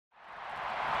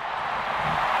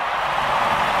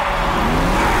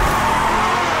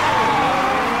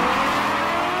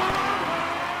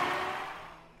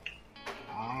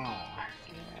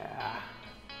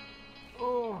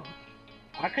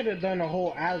could have done a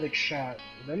whole Alex shot.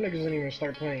 Them niggas didn't even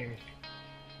start playing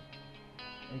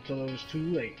until it was too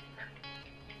late.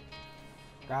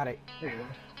 Got it. There you go.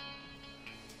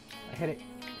 I hit it.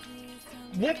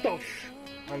 What the f?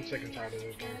 I'm sick and tired of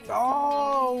this game.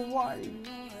 Oh, why?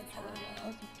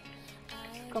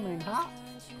 Coming in hot.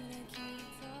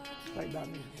 Like that.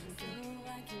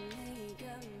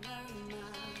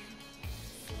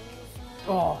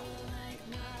 Oh.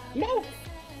 No!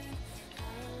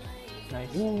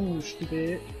 Nice. Ooh,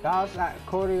 stupid. That was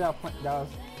Cody. That was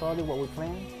probably what we're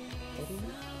playing.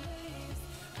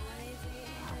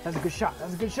 That's a good shot.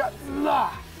 That's a good shot. No.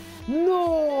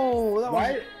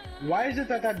 That Why is it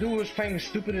that that dude was playing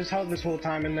stupid as hell this whole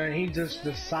time, and then he just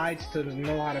decides to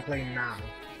know how to play now,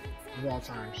 of all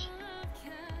times?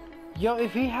 Yo,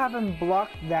 if he hadn't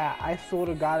blocked that, I swear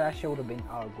to God, that shit would have been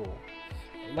our goal.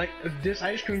 Like, this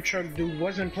ice cream truck dude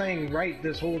wasn't playing right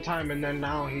this whole time, and then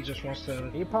now he just wants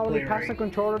to. He probably play passed right. the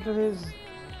controller to his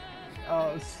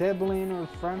sibling or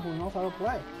friend who knows how to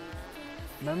play.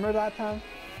 Remember that time?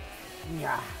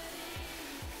 Yeah.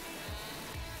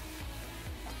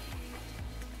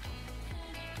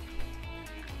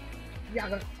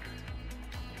 Yeah.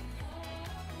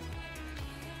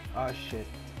 Oh shit.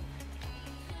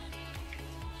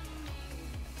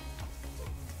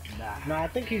 Nah. No, I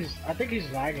think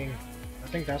he's lagging. I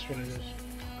think that's what it is.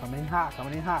 Coming in hot,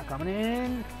 coming in hot, coming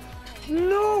in.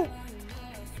 No!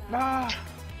 Ah.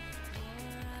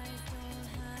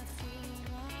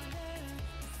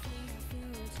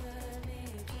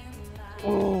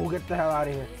 Oh, get the hell out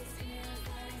of here.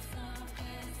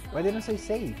 Why didn't it say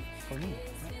save for me?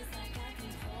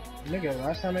 Nigga,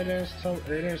 last time they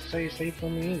didn't say safe for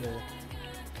me either.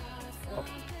 Oh.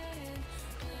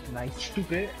 Nice.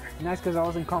 Stupid. Nice, because I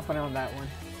wasn't confident on that one.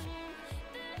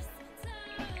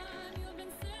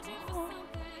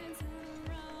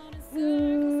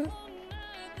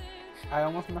 I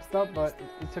almost messed up, but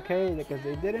it's okay because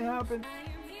it didn't happen.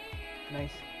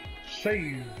 Nice.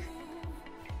 Save.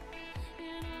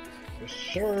 Yes,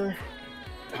 sir.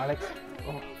 Alex.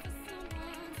 Oh.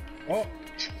 Oh.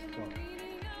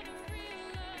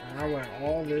 And I went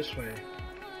all this way.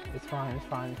 It's fine, it's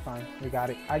fine, it's fine. We got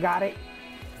it. I got it.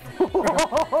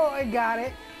 I got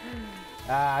it.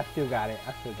 I still got it.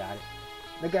 I still got it.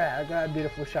 Look at that. I got a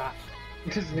beautiful shot.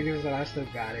 This nigga said I still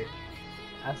got it.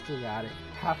 I still got it.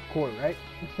 Half court, right?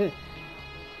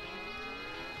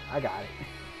 I got it.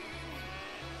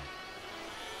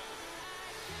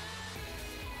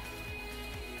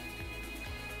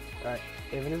 Alright,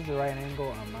 if it is the right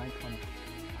angle, I might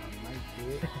do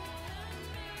it.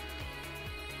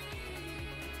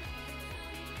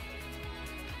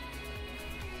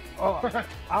 Oh,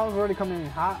 I was already coming in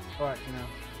hot, but you know,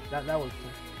 that was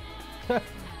good.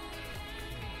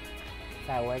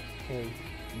 That works too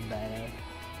better.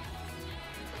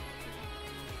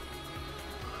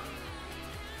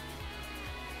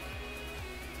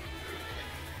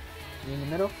 You in the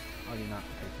middle? Oh, you're not.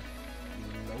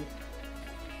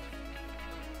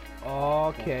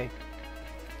 Okay.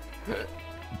 Okay.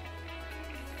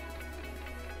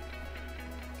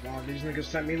 Wow, these niggas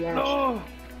sent me lunch. Oh!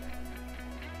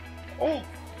 Oh!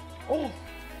 Oh!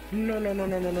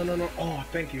 No. Oh,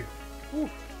 thank you. Whew.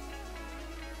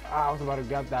 I was about to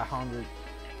grab that 100.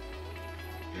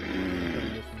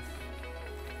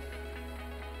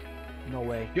 No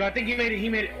way. Yo, I think he made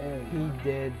it. Oh. He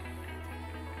did.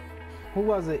 Who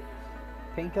was it?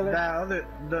 Painkiller? That other,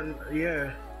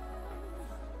 yeah.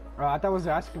 Oh, I thought it was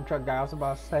the ice cream truck guy. I was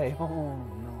about to say, oh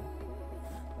no.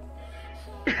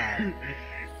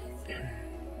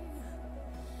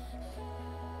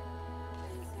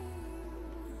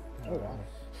 Oh wow.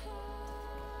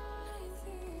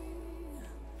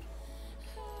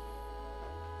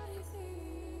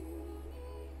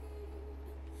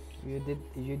 Did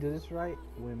you do this right?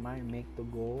 We might make the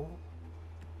goal.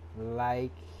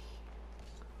 Like,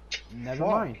 never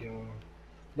mind. Yo.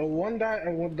 The one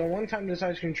time this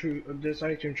ice cream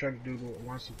truck dude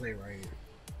wants to play right.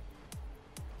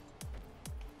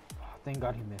 Oh, thank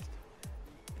God he missed.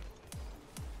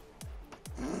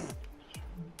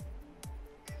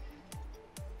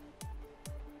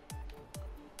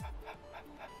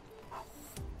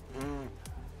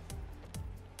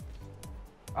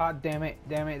 Ah, damn it,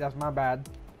 that's my bad.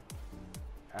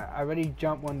 I already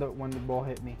jumped when the ball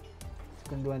hit me. Just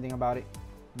couldn't do anything about it.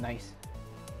 Nice.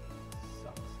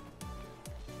 Sucks.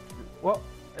 Well,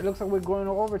 it looks like we're going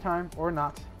to overtime, or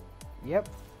not. Yep.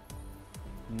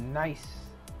 Nice.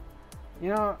 You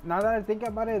know, now that I think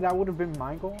about it, that would have been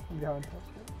my goal if you haven't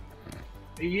touched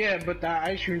it. Yeah, but that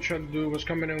ice cream truck dude was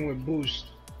coming in with boost.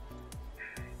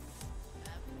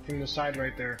 From the side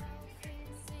right there.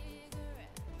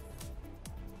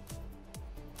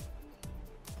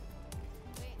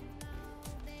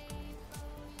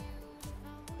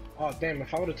 Oh damn!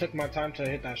 If I would have took my time to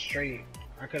hit that straight,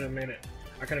 I could have made it.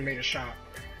 I could have made a shot.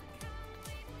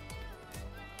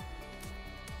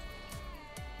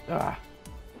 Ah.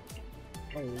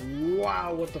 Oh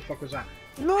wow! What the fuck was that?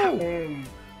 No.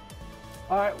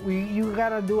 All right, you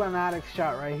gotta do an addict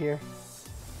shot right here.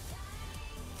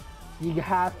 You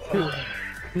have to.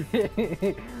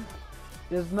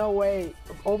 There's no way.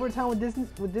 Overtime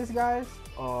with this guys?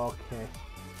 Okay.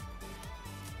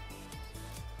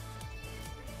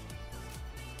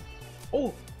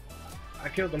 Oh! I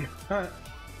killed him.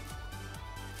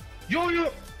 Yo!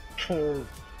 Oh.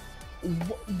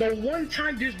 The one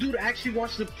time this dude actually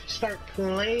wants to start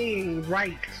playing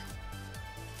right.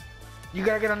 You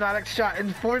gotta get an addict shot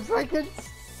in 4 seconds.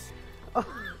 Oh.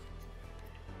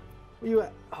 Where you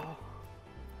at? Oh.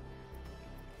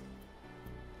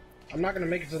 I'm not gonna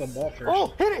make it to the ball first.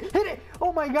 Oh, hit it!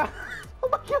 Oh my god! Oh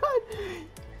my god!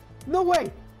 No way!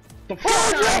 The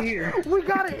fuck out of here! We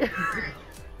got it!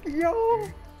 Yo!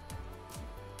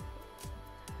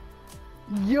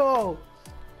 Yo!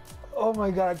 Oh my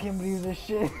god, I can't believe this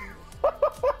shit.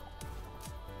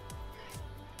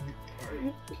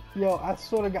 Yo, I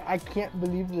swear to god, I can't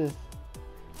believe this.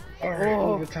 Alright,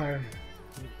 overtime.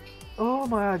 Oh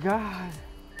my god.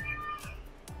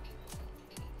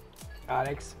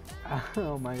 Alex.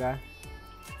 Oh my god.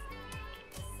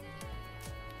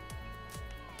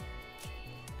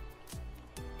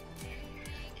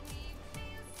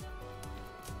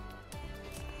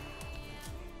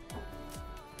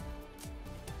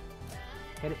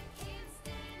 Hit it.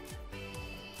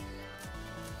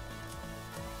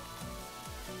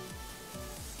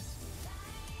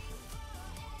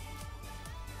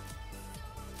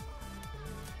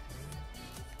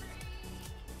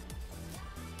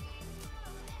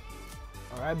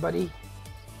 All right, buddy.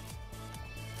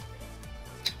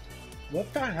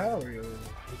 What the hell, yo?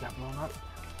 He got blown up.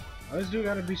 Why this dude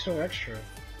gotta be so extra?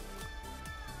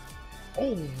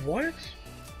 Oh, what?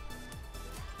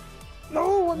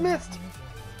 No, I missed.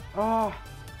 Oh.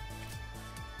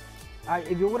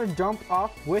 If you would have jumped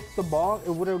off with the ball, it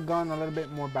would have gone a little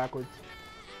bit more backwards.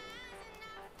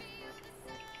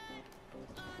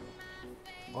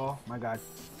 Oh my god.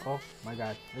 Oh my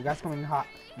god. The guy's coming in hot.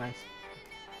 Nice.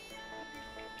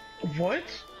 What?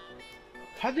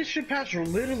 How'd this shit pass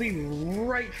literally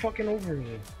right fucking over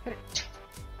me? Hit it.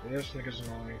 Yeah, this nigga's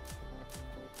annoying.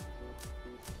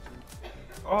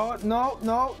 Oh, no,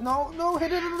 no, no, no,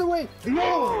 hit it another way. No!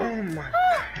 Oh my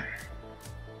god.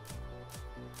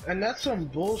 And that's some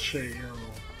bullshit, yo.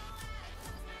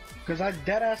 Cause I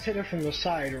deadass hit it from the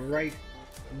side, right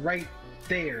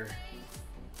there.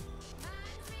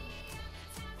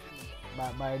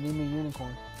 By a Nemo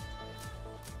unicorn.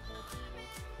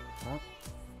 Huh?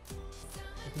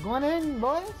 It's going in,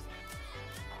 boys.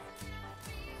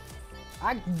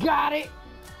 I got it.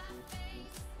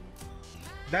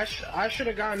 I should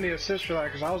have gotten the assist for that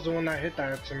because I was the one that hit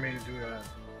that to me to do that.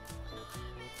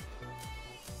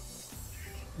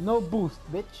 No boost,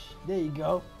 bitch. There you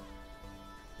go.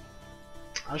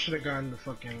 I should have gotten the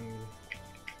fucking,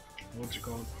 what's it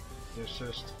called? The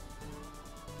assist.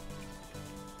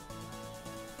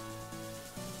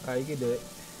 Oh, you can do it.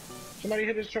 Somebody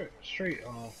hit it straight.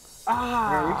 Oh.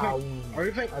 Ah! Are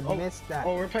we playing? I missed that.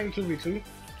 Oh, we're playing 2v2?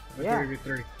 Or Yeah.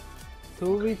 3v3?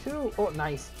 2v2? Oh,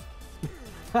 nice.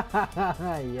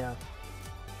 Yeah.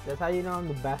 That's how you know I'm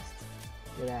the best.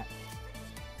 Look at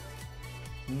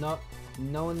that.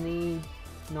 No need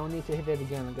to hit it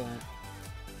again. Look at that.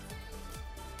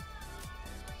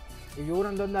 If you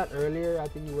wouldn't done that earlier, I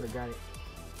think you would have got it.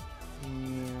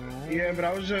 Yeah, but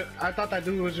I thought that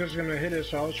dude was just gonna hit it,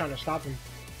 so I was trying to stop him.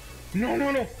 No,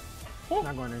 no, no! Oh.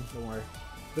 Not going in, don't worry.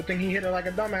 Good thing he hit it like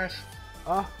a dumbass.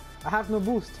 Oh, I have no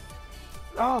boost.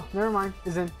 Oh, never mind,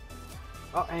 it's in.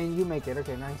 Oh, and you make it,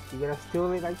 okay, nice. You gotta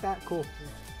steal it like that? Cool.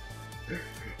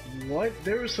 What?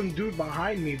 There was some dude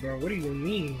behind me, bro. What do you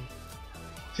mean?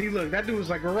 See, look, that dude was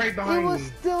like right behind me. It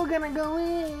was still gonna go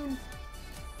in.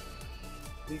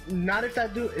 Not if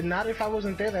I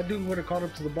wasn't there, that dude would have caught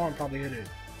up to the ball and probably hit it.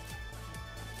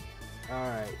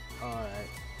 Alright, alright.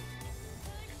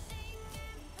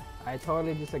 I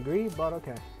totally disagree, but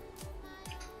okay.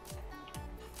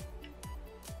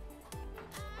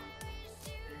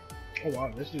 Oh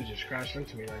wow, this dude just crashed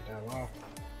into me like that, wow.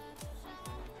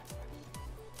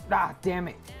 Ah, damn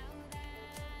it.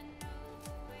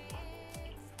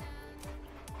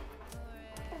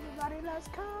 Everybody loves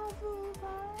Kung Fu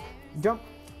Fight. Jump.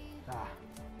 Ah.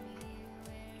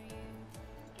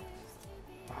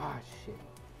 Ah, shit.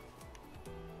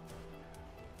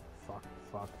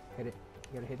 Fuck. Hit it.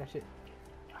 You gotta hit that shit.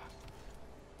 Ah.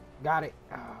 Got it.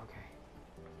 Oh, okay.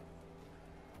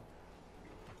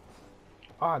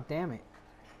 Oh, damn it.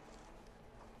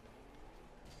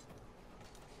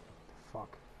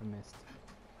 Fuck, I missed.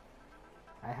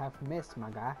 I have missed,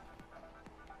 my guy.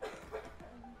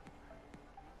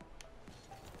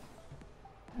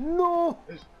 No!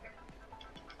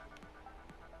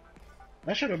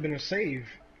 That should have been a save.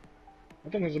 I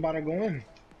think it was about to go in.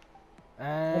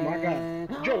 Oh my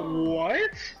god. Yo,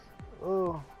 what?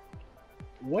 Oh.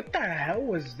 What the hell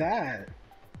was that?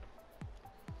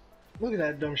 Look at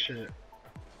that dumb shit.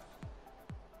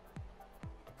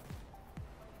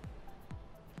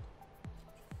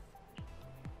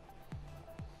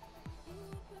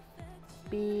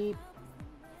 Beep.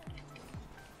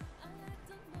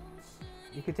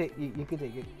 You could take you could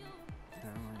take it.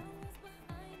 Never mind.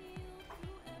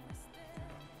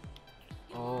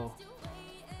 Oh.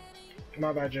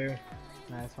 My bad, Jay.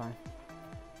 Nah, it's fine.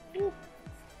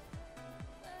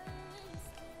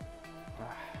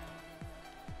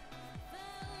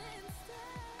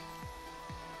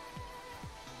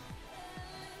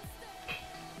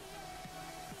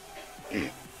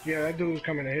 Yeah, that dude was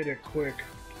coming to hit it quick.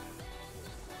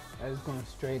 I was going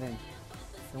straight in.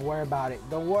 Don't worry about it.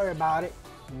 Don't worry about it.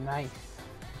 Nice.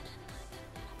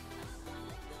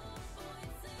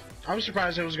 I was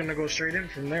surprised it was gonna go straight in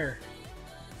from there.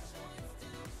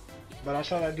 But I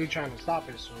saw that dude trying to stop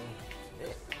it, so.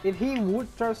 If he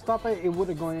would try to stop it, it would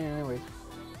have gone in anyway.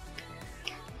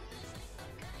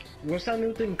 What's that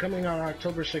new thing coming on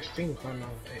October 16th on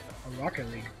Rocket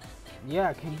League?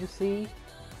 Yeah, can you see?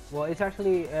 Well, it's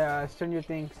actually Stranger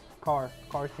Things car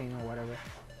scene or whatever.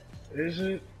 Is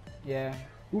it? Yeah.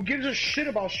 Who gives a shit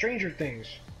about Stranger Things?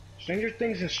 Stranger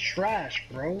Things is trash,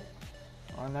 bro.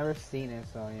 I've never seen it,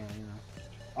 so yeah, you know.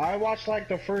 I watched like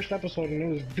the first episode and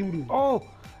it was doo-doo. Oh!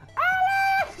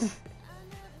 Alex!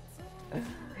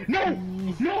 No!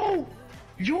 No!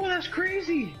 Yo, that's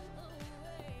crazy!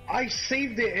 I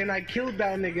saved it and I killed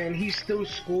that nigga and he still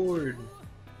scored.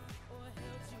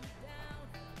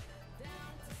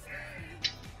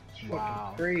 It's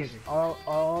Wow. fucking crazy.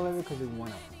 All of it because we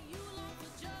won up.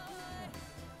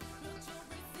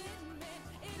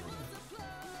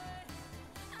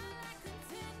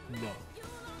 No.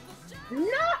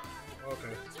 No!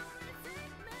 Okay.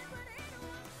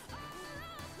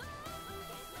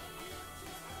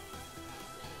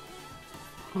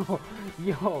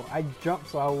 Yo, I jumped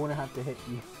so I wouldn't have to hit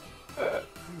you.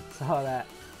 Saw that.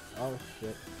 Oh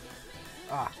shit.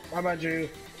 Ah. How about you?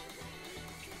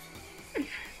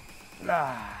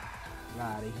 Ah.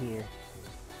 Out of here.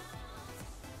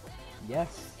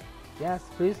 Yes. Yes,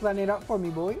 please line it up for me,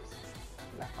 boys.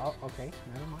 Oh, okay.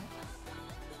 Never mind.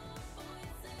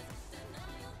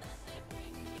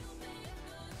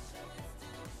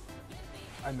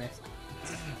 I missed.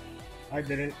 I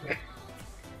didn't.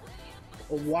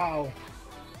 Oh, wow.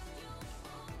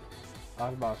 I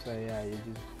was about to say, yeah, you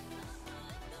just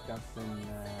jumped in,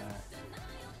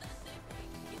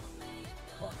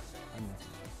 fuck, I missed.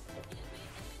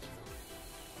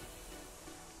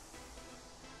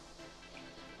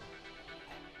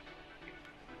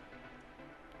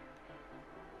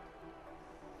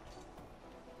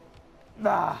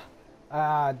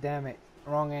 Ah, damn it.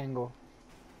 Wrong angle.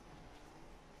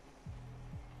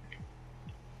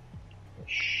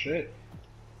 Shit.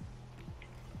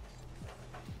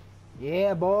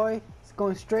 Yeah, boy. It's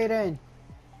going straight in.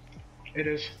 It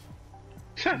is.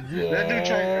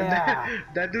 Yeah.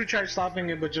 That dude tried stopping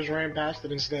it, but just ran past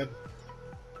it instead.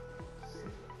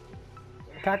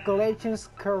 Calculations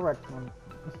correct one.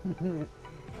 I know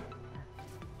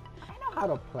how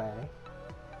to play.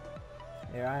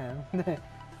 Here I am.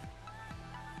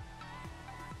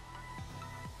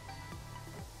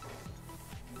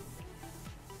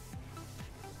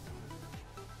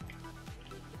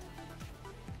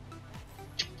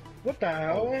 What the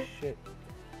hell? Oh, shit.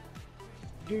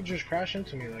 Dude just crashed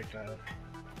into me like that.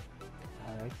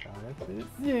 Alright,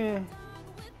 yeah.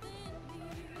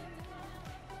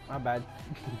 My bad.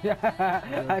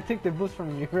 I took the boost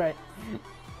from you, right?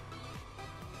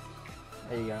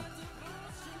 There you go.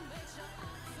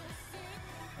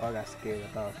 Oh, I got scared. I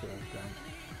thought I was done.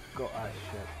 Go, ah,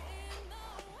 shit.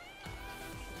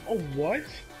 Oh, what?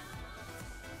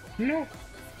 No.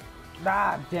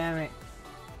 Ah, damn it.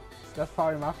 That's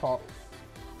probably my fault.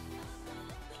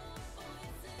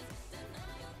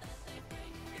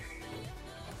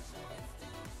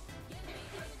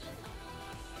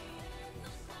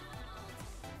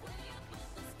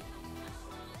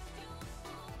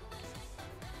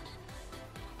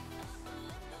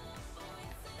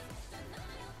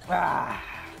 Ah.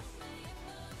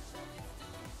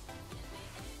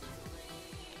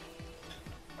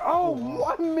 Oh,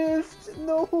 wow. I missed!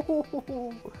 No!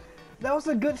 That was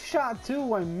a good shot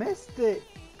too, I missed it!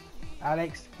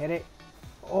 Alex, hit it.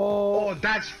 Oh. Oh,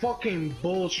 that's fucking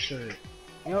bullshit.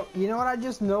 You know what I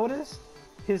just noticed?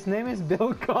 His name is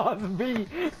Bill Cosby.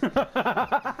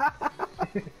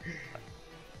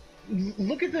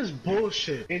 Look at this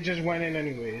bullshit. It just went in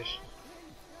anyways.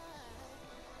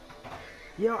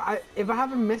 Yo, if I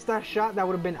haven't missed that shot, that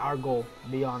would have been our goal, to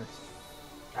be honest.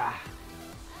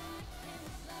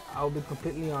 I'll be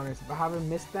completely honest. If I haven't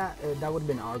missed that, that would have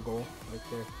been our goal right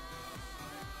there.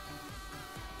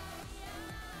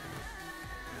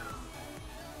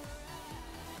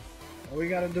 All we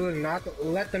gotta do is not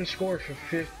let them score for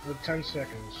 10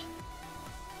 seconds.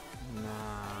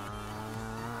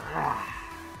 Nah.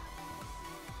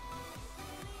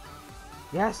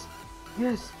 Yes.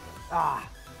 Yes.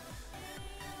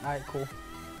 Alright, cool.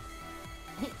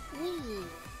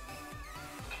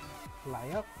 Fly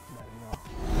up. There we go.